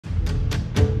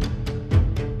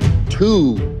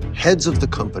two heads of the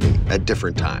company at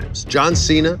different times, John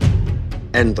Cena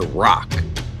and The Rock.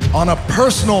 On a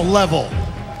personal level,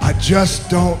 I just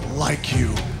don't like you.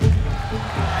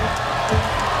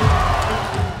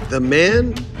 The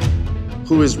man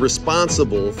who is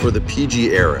responsible for the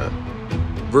PG era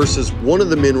versus one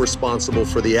of the men responsible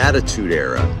for the Attitude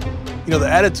Era. You know, the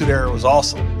Attitude Era was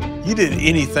awesome. You did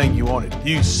anything you wanted.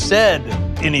 You said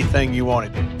anything you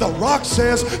wanted. The Rock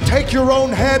says, take your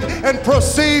own head and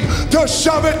proceed to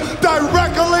shove it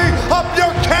directly up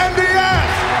your candy ass.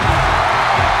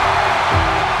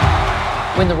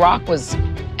 When The Rock was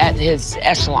at his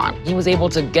echelon, he was able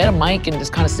to get a mic and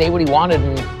just kind of say what he wanted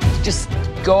and just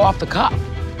go off the cuff.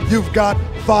 You've got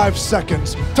 5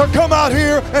 seconds to come out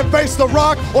here and face The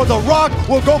Rock, or The Rock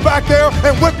will go back there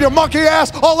and whip your monkey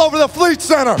ass all over the Fleet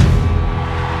Center.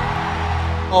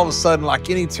 All of a sudden, like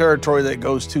any territory that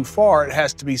goes too far, it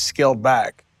has to be scaled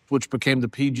back, which became the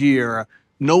PG era.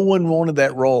 No one wanted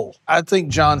that role. I think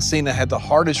John Cena had the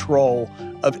hardest role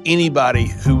of anybody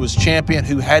who was champion,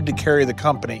 who had to carry the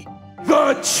company.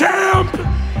 The champ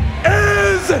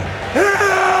is here!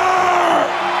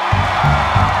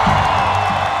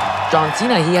 John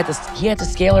Cena, he had to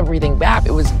scale everything back.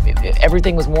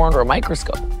 Everything was more under a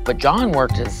microscope. But John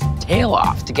worked his tail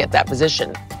off to get that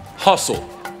position. Hustle,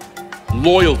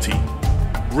 loyalty,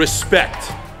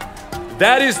 respect.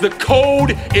 That is the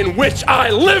code in which I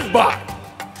live by.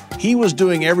 He was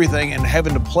doing everything and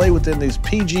having to play within these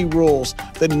PG rules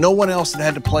that no one else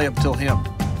had to play up till him.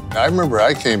 I remember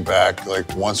I came back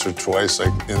like once or twice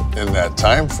like in that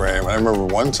time frame. I remember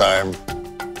one time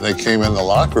they came in the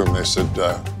locker room, they said,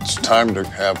 it's time to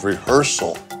have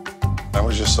rehearsal. I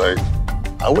was just like,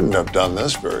 I wouldn't have done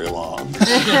this very long.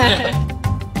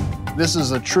 This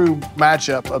is a true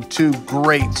matchup of two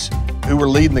greats who were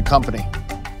leading the company.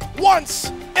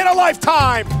 Once in a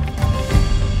lifetime.